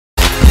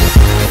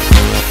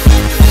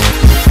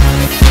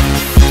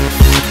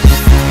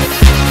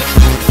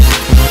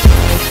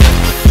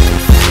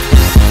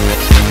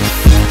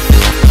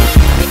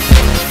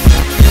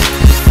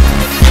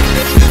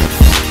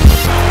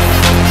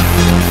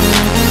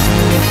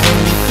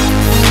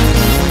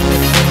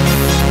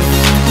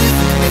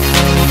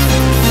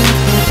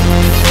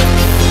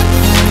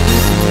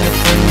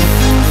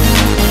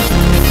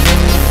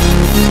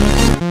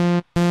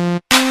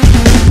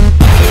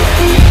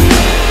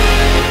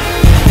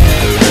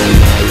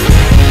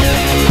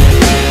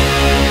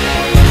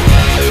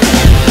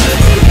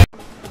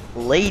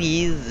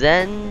Ladies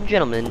and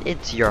gentlemen,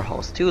 it's your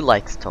host, Who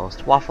Likes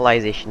Toast,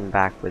 Waffleization,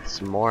 back with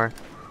some more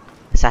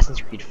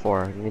Assassin's Creed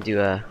 4. I'm gonna do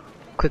a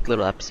quick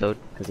little episode,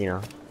 because, you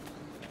know,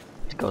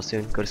 to go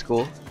soon, go to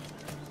school.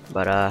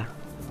 But,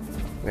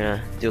 we're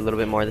gonna do a little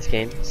bit more of this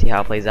game, see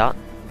how it plays out,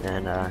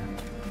 and,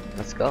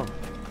 let's go.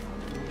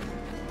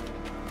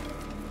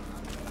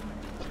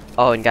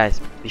 Oh, and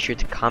guys, be sure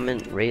to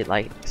comment, rate,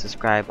 like,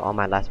 subscribe all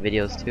my last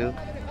videos, too.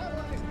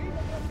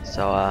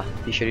 So,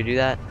 be sure to do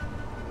that.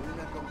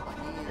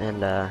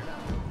 And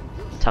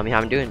tell me how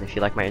I'm doing. If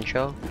you like my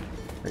intro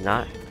or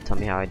not, tell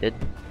me how I did,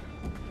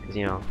 because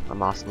you know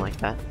I'm awesome like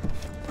that.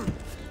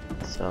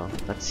 So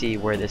let's see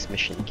where this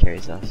mission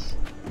carries us.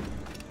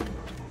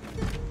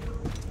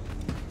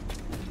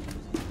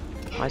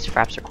 Why is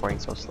Fraps recording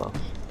so slow?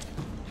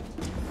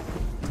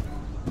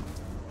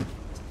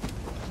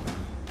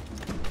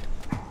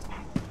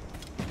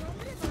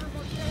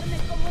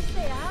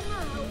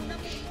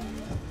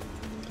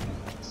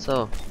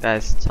 So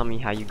guys, tell me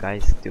how you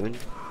guys doing.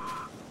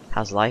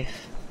 How's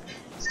life?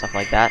 Stuff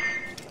like that.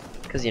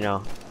 Because, you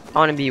know, I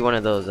want to be one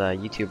of those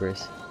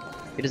YouTubers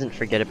who doesn't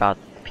forget about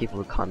the people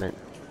who comment.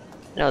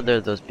 You know,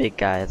 they're those big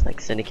guys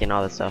like Syndicate and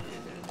all that stuff.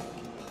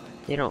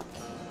 They don't,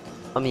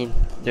 I mean,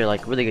 they're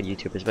like really good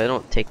YouTubers, but they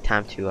don't take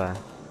time to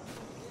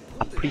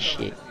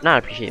not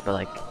appreciate, but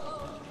like,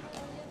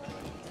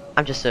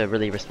 I'm just a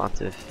really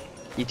responsive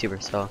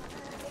YouTuber, so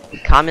if you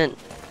comment,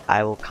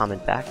 I will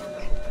comment back.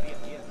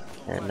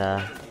 And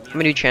I'm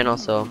a new channel,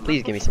 so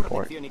please give me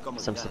support.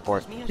 Some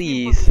support,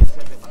 please. I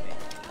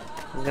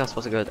think I'm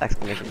supposed to go with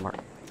exclamation mark,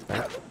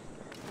 right?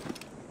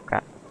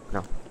 Crap,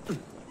 no.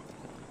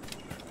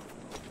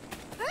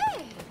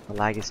 The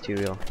lag is too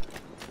real.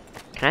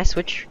 Can I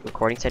switch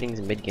recording settings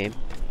in mid-game?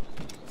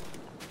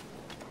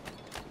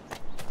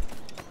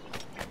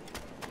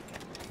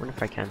 I wonder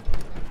if I can.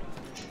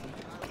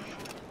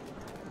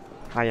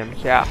 I am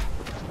here.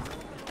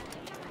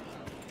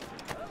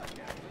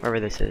 Wherever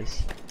this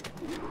is.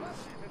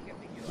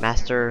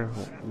 Mr.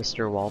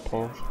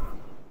 Walpole.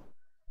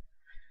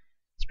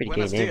 It's a pretty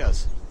gay name.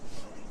 Dias.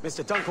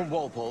 Mr. Duncan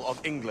Walpole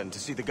of England to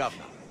see the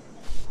governor.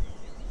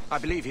 I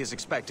believe he is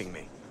expecting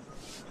me.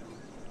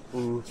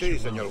 Ooh, Sí,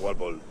 señor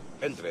Walpole.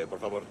 Entre, por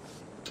favor.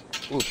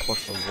 Ooh, por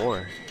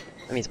favor.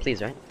 That means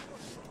please, right?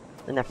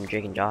 Isn't that from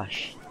Drake and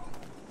Josh?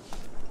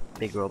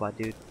 Big robot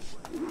dude.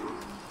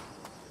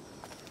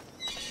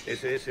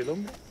 ¿Ese es el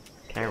hombre?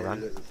 Can I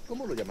run?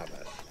 ¿Cómo lo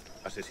llamabas?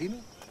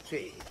 ¿Asesino?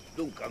 Sí,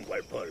 Duncan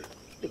Walpole.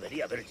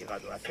 Debería haber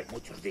llegado hace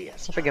muchos días.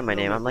 Still forget my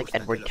name. I'm like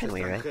Edward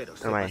Kenway, right?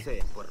 Or am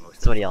I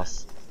somebody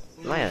else?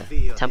 Am I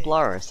a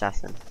Templar or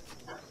Assassin?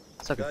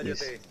 So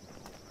confused.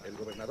 El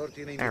gobernador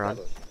tiene Can I run?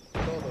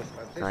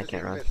 invitados. No, I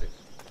can't run.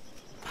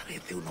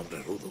 Parece un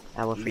hombre rudo.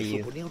 I will free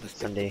you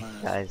someday,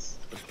 guys.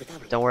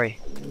 Don't worry.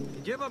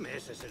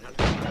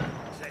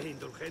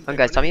 Oh,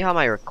 guys, tell me how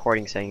my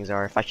recording settings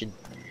are. If I should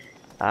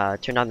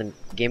turn on the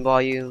game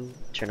volume,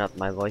 turn up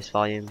my voice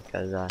volume,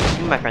 because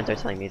some of my friends are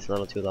telling me it's a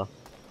little too low.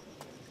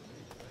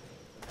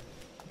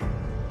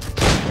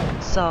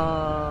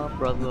 Sup,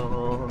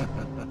 brother?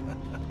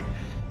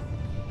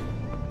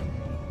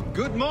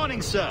 Good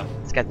morning, sir.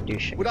 This guy's a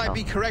douche. Would I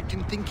be correct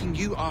in thinking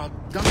you are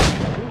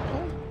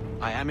Duncan?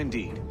 I am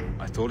indeed.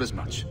 I thought as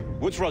much.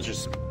 Woods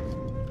Rogers.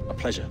 A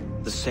pleasure.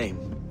 The same.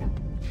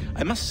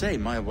 I must say,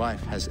 my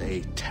wife has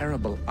a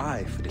terrible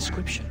eye for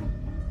description.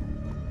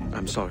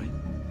 I'm sorry.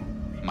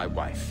 My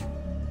wife.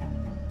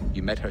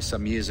 You met her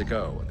some years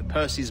ago at the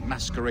Percy's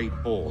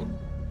Masquerade Ball.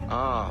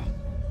 Ah,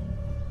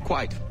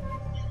 quite.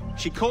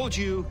 She called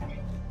you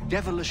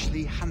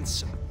devilishly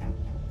handsome.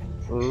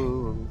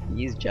 Ooh,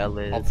 he's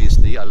jealous.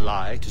 Obviously a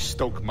lie to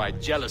stoke my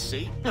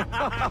jealousy.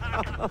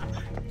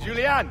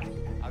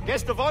 Julianne, our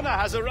guest of honor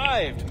has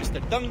arrived,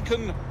 Mr.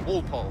 Duncan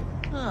Walpole.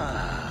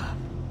 Ah.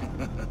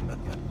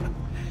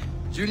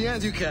 Julien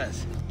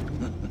Ducasse.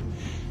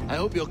 I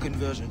hope your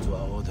conversion to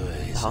our order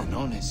is an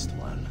honest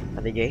one.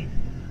 Are they gay?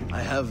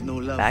 I have no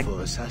love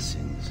for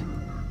assassins.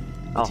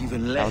 But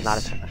even that was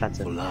less not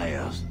offensive. for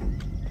liars.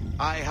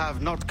 I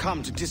have not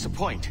come to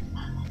disappoint.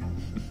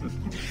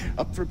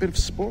 Up for a bit of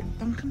sport,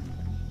 Duncan?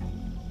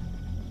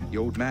 The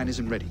old man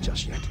isn't ready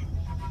just yet.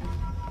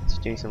 Let's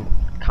do some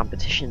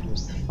competition,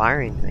 just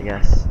firing, I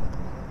guess.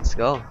 Let's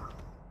go.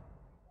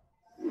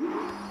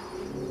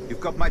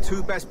 You've got my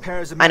two best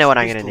pairs of I know what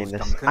I'm pistols, gonna name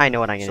this. Duncan, I know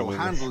what I'm gonna so name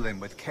handle this. them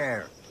with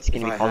care. It's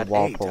gonna be called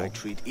Walpole. I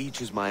treat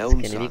each as my It's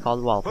own gonna be son. called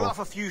Pull Walpole. off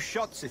a few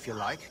shots if you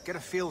like. Get a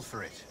feel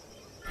for it.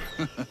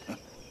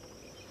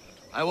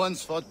 I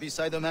once fought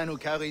beside a man who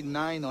carried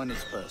 9 on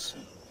his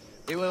person.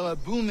 They were a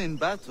boom in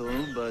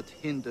battle, but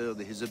hindered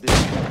his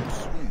ability to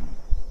swim,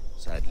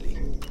 sadly.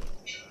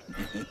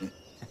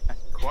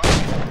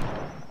 Quiet.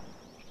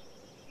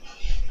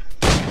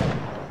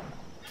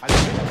 A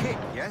good kick,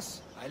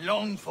 yes? I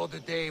long for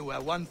the day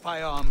where one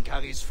firearm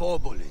carries 4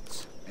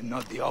 bullets, and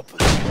not the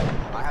opposite.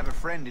 I have a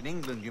friend in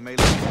England you may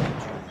like to meet,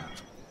 Julian.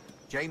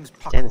 James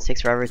Puckle. Damn, it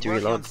takes forever He's to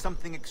working reload. on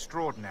something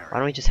extraordinary. Why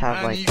don't we just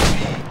have like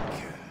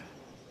Magnifique.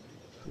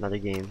 another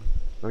game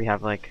where we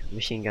have like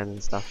machine guns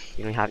and stuff?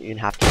 You don't even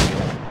have to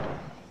reload.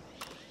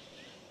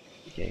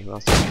 Okay, who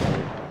else? Is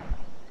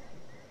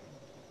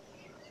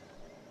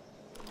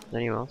there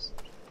anyone else?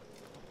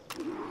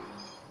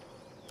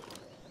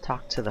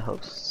 Talk to the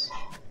hosts.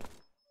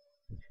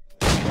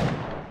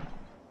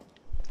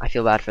 I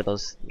feel bad for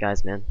those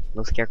guys, man.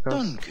 Those scarecrows.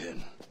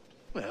 Duncan,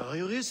 where are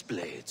your wrist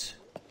blades?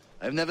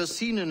 I've never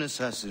seen an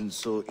assassin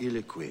so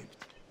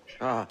ill-equipped.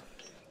 Ah,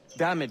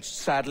 damaged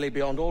sadly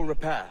beyond all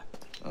repair.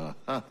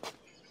 Uh-huh.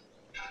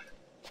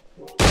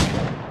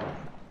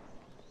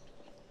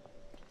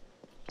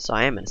 So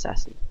I am an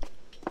assassin.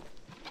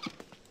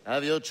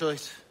 Have your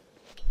choice.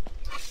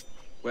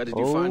 Where did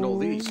you find all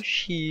these?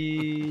 Shit.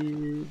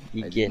 Be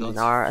I did getting not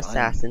our find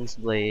assassin's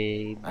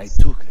blades. I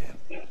took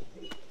them.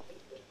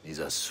 These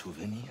are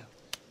souvenirs.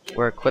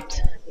 We're equipped.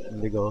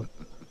 Indigo.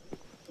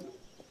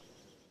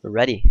 We're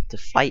ready to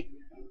fight.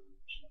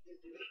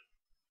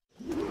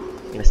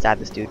 I'm gonna stab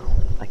this dude.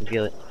 I can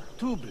feel it.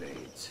 2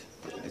 blades.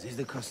 As is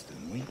the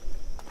custom, we?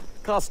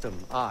 Custom,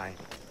 aye.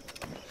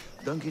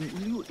 Duncan,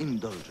 will you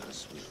indulge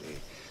us with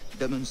a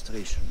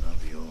demonstration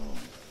of your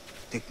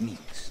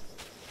techniques?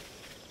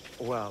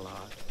 Well,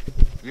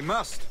 We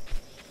must.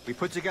 We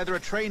put together a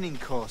training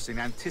course in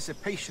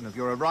anticipation of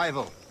your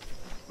arrival.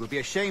 We'll be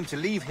ashamed to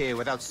leave here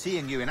without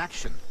seeing you in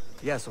action.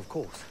 yes, of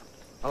course.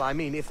 Well, I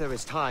mean, if there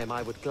is time,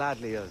 I would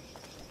gladly,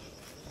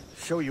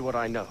 show you what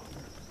I know.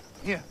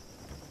 Here.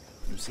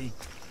 You see?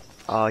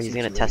 Oh, he's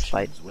gonna test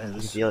fight. Situations well I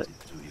can feel it.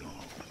 suited to your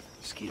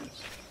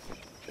skills.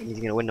 He's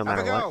gonna win no Have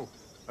a matter what. go.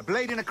 A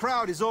blade in a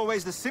crowd is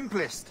always the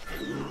simplest.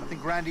 Nothing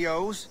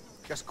grandiose,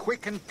 just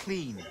quick and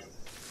clean.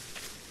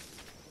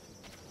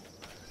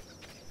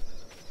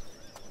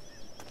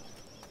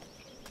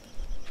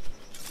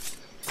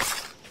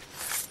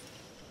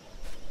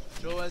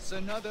 Show us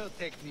another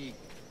technique.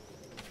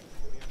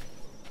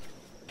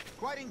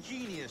 Quite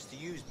ingenious to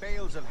use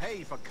bales of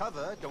hay for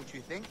cover, don't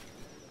you think?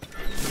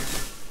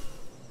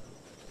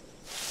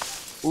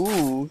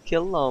 Ooh,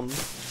 kill him.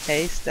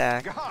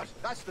 Haystack. God,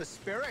 that's the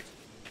spirit.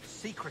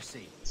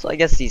 Secrecy. So I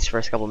guess these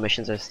first couple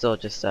missions are still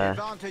just The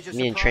advantage of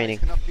me in surprise training.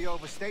 cannot be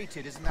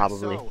overstated, isn't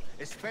Probably. that so?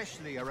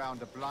 Especially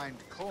around a blind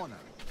corner.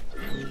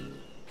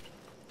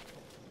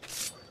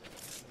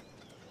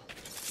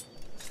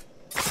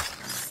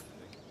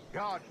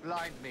 God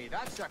blind me,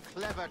 that's a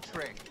clever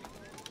trick.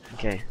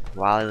 Okay,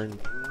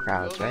 wild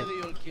crowds, Your right?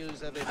 aerial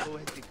kills have a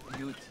poetic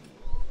beauty,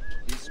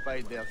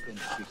 despite their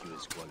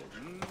conspicuous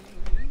quality.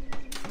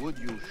 Would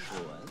you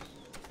show us?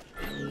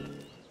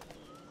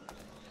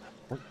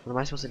 What am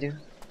I supposed to do?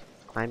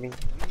 Climbing?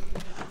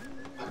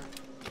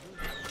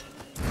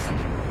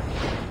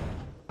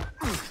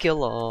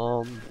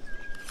 Kill him.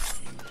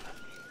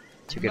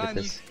 Too good at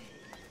this.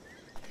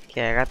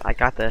 Okay, I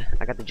got the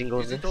jingle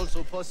of Is it this.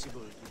 also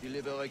possible to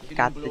deliver a killing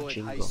Got the blow at high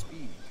jingle.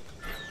 speed?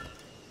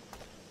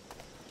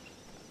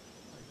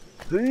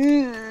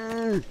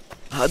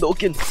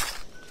 Hadouken!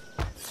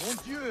 Mon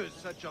Dieu,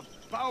 such a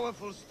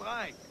powerful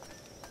strike!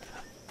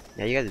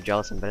 Yeah, you guys are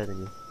jealous. I'm better than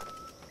you.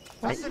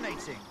 Right?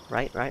 Fascinating.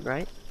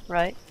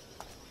 Right.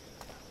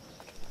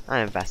 I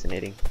am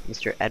fascinating,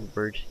 Mr.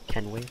 Edward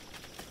Kenway.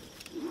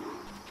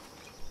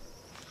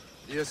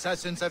 The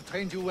assassins have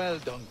trained you well,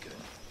 Duncan.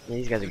 Yeah,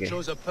 these guys are You good.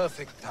 chose a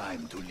perfect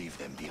time to leave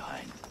them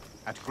behind.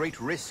 At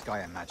great risk,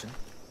 I imagine.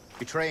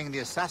 Betraying the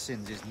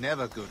assassins is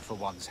never good for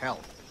one's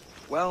health.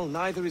 Well,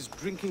 neither is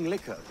drinking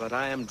liquor, but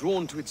I am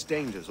drawn to its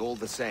dangers all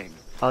the same.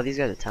 Oh, these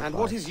guys are Templars. And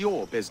what is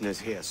your business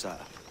here, sir?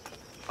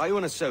 Are you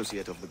an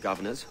associate of the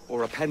governor's,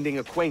 or a pending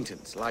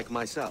acquaintance like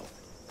myself?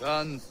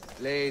 Guns,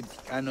 blades,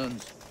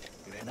 cannons,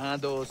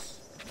 grenados.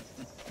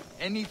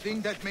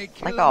 Anything that may I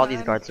kill like a how all these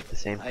man, guards look the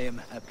same. I am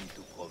happy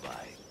to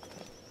provide.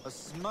 A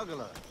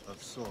smuggler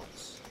of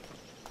sorts.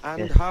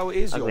 And Yeah, how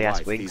is your ugly-ass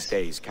wife wigs these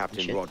days, and Captain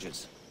shit.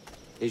 Rogers?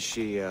 Is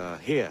she,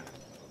 here,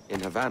 in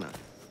Havana?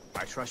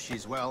 I trust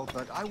she's well,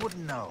 but I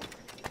wouldn't know.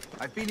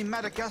 I've been in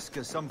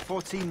Madagascar some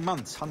 14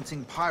 months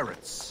hunting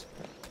pirates.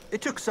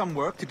 It took some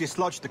work to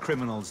dislodge the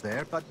criminals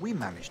there, but we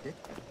managed it.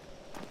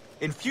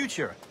 In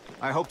future,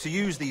 I hope to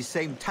use these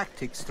same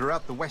tactics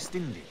throughout the West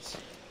Indies.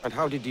 And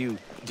how did you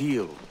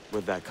deal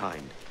with that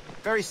kind?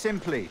 Very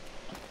simply.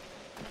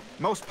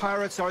 Most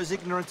pirates are as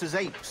ignorant as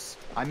apes.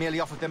 I merely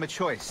offered them a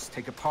choice.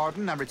 Take a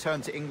pardon and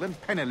return to England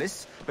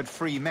penniless, but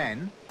free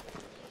men.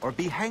 Or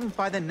be hanged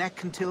by the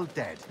neck until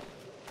dead.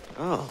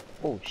 Oh,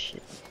 Oh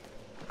shit.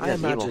 I That's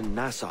evil. imagine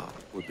Nassau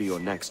would be your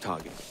next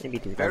target. Maybe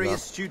these guys Very are.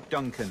 astute,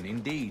 Duncan,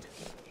 indeed.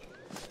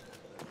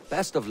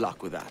 Best of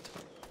luck with that.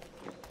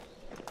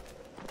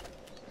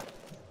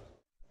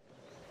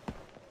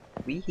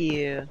 We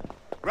here.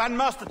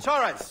 Grandmaster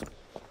Torres!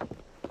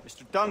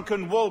 Mr.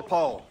 Duncan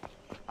Walpole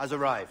has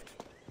arrived.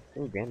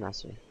 Ooh,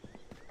 Grandmaster.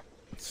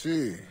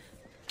 See.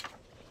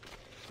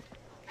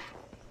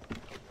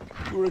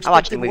 I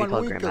watched the movie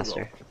called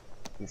Grandmaster.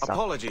 And stuff.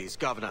 Apologies,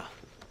 Governor.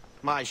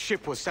 My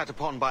ship was set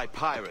upon by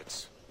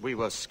pirates. We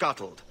were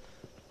scuttled.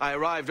 I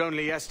arrived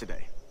only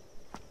yesterday.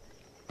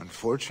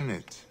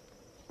 Unfortunate.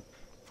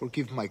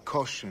 Forgive my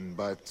caution,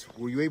 but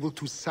were you able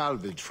to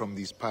salvage from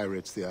these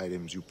pirates the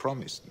items you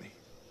promised me?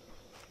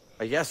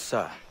 Yes,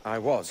 sir, I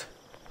was.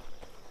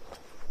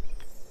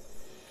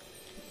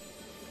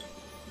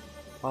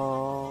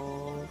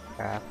 Oh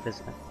crap, what is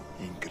that?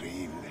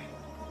 Increíble.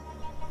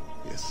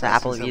 The The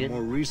apple Assassins of have Eden?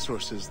 more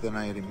resources than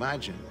I had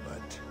imagined,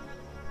 but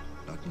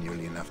not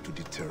nearly enough to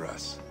deter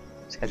us.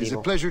 This It guy's is a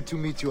evil. pleasure to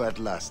meet you at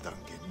last,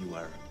 Duncan. You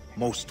are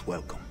most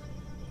welcome.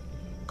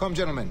 Come,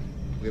 gentlemen.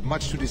 We have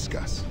much to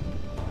discuss.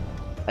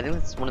 I think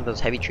it's one of those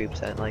heavy troops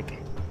that like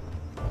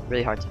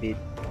really hard to beat.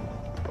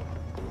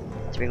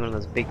 To bring one of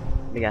those big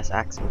ass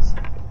axes.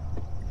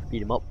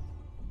 Beat him up.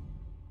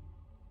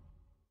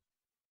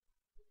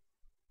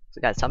 So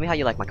guys, tell me how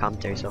you like my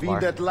commentary so far.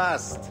 Convened at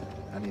last,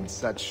 and in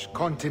such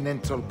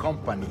continental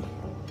company.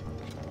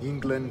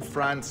 England,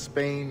 France,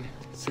 Spain,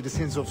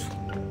 citizens of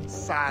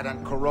sad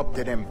and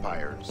corrupted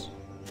empires.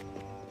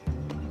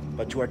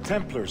 But you are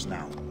Templars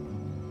now,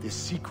 the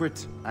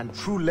secret and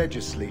true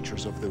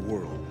legislators of the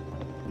world.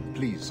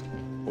 Please,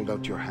 hold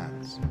out your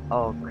hands.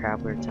 Oh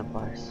crap, we're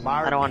Templars.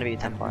 Mark I don't want to be a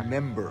and Templar.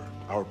 remember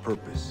our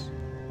purpose.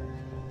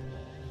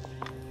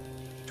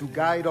 To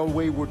guide all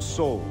wayward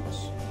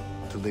souls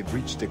till they've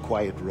reached the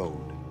quiet road.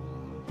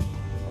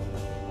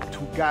 To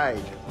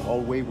guide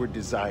all wayward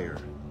desire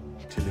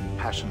till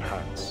impassioned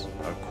hearts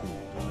are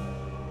cooled.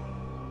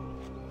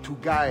 To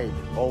guide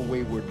all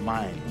wayward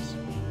minds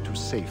to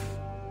safe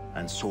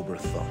and sober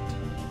thought.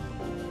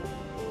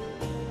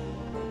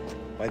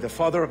 By the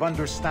Father of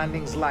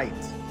Understanding's light,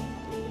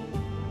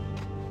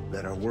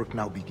 let our work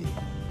now begin.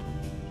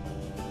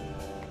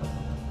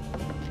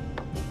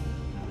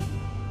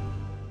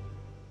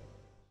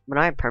 Am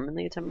I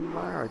permanently a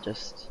Templar or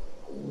just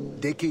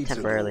Decades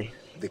temporarily? ago,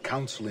 the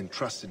Council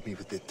entrusted me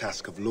with the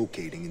task of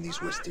locating in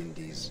these West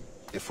Indies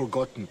a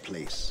forgotten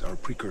place our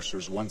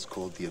precursors once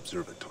called the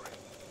Observatory.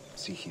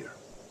 See here.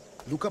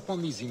 Look up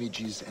on these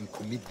images and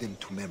commit them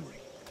to memory.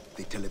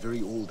 They tell a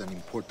very old and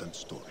important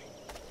story.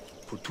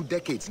 For 2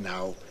 decades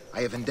now,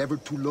 I have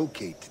endeavored to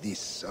locate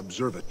this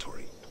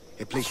observatory,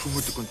 a place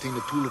rumored to contain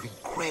a tool of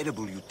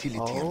incredible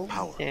utility Oh, and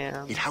power.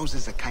 damn. It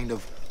houses a kind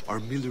of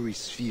armillary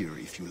sphere,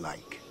 if you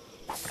like.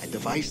 A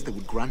device that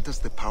would grant us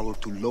the power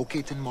to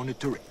locate and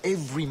monitor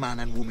every man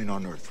and woman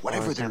on Earth,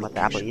 whatever we're their talking about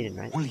the Apple location. Eden,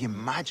 right? Only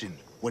imagine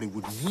what it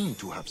would mean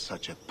to have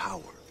such a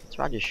power. It's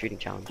Roger's shooting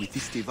challenge. With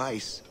this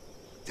device,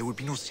 there would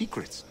be no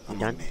secrets You among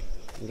done? men.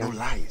 You No done?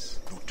 lies,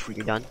 no You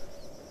trickery. done?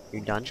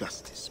 You done?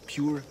 Justice,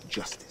 pure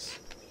justice.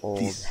 Old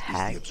This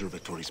hag. is the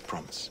observatory's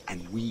promise,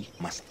 and we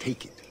must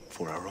take it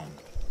for our own.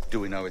 Do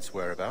we know its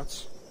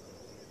whereabouts?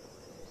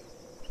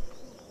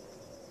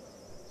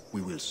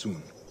 We will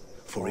soon.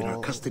 For in our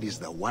Oh. custody is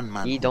the one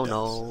man We who don't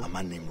does, know. a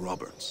man named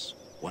Roberts,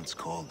 once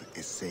called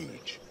a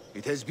sage.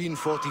 It has been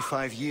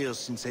 45 years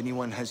since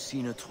anyone has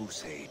seen a true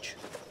sage.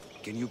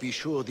 Can you be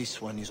sure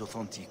this one is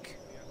authentic?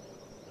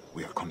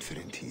 We are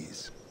confident he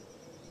is.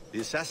 The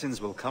assassins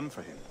will come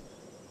for him.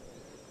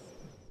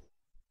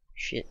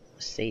 Shit,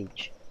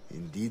 sage.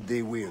 Indeed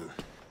they will.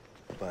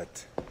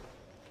 But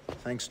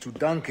thanks to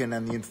Duncan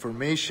and the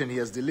information he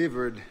has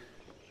delivered,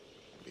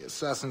 the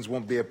assassins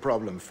won't be a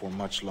problem for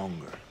much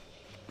longer.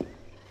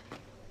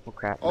 Oh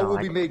crap, All no, will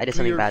I be made did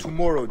something clear bad.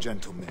 tomorrow,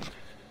 gentlemen,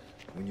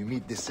 when you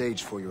meet the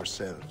sage for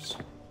yourselves.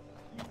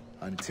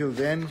 Until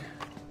then,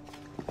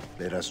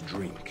 let us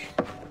drink.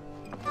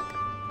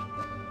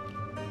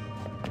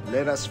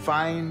 Let us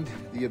find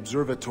the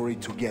observatory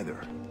together.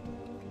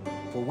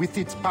 For with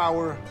its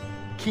power,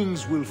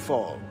 kings will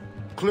fall,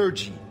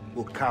 clergy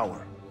will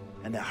cower,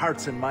 and the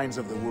hearts and minds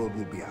of the world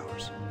will be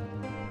ours.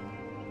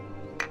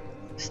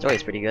 The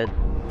story's pretty good.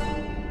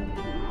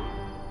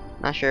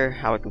 Not sure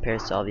how it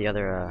compares to all the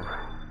other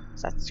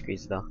Assassin's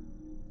Creeds though.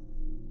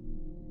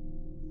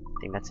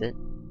 I think that's it.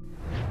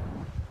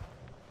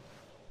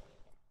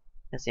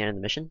 That's the end of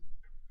the mission.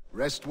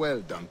 Rest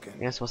well, Duncan.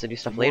 You're not supposed to do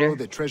stuff Tomorrow later?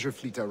 the treasure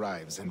fleet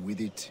arrives, and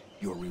with it,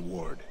 your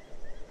reward.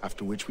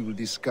 After which we will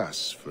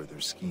discuss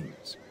further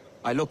schemes.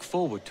 I look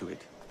forward to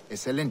it.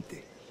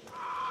 Excelente.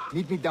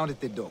 Meet me down at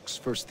the docks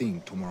first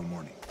thing tomorrow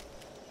morning.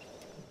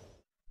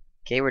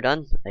 Okay, we're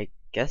done. I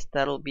guess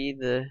that'll be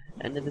the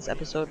end of this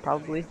episode,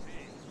 probably.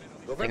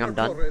 I think I'm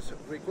done. Torres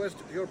request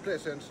your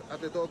presence at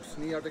the docks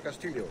near the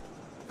Castillo.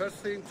 First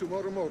thing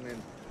tomorrow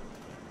morning.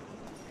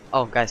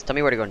 Oh, guys, tell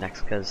me where to go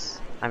next, because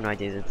I have no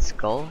idea. Is it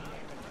skull?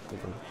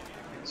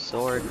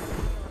 Sword?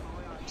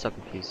 I'm so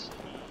confused.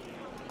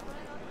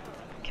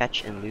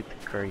 Catch and loot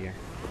the courier.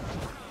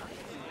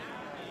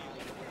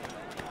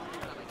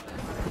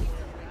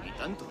 ¿Y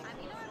tanto?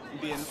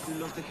 Bien,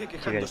 los dejé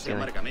guys quejándose doing?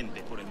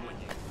 amargamente por el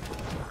muelle.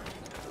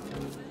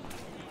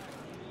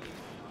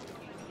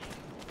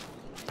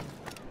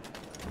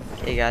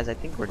 Okay, guys, I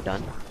think we're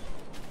done.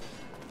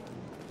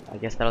 I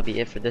guess that'll be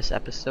it for this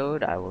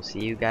episode. I will see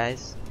you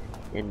guys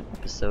in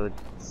episode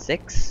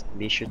 6.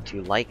 Be sure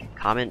to like,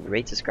 comment,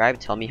 rate, subscribe,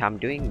 tell me how I'm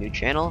doing. New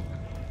channel,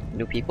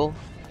 new people,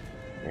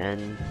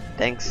 and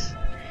thanks.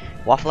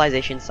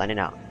 Waffleization signing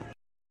out.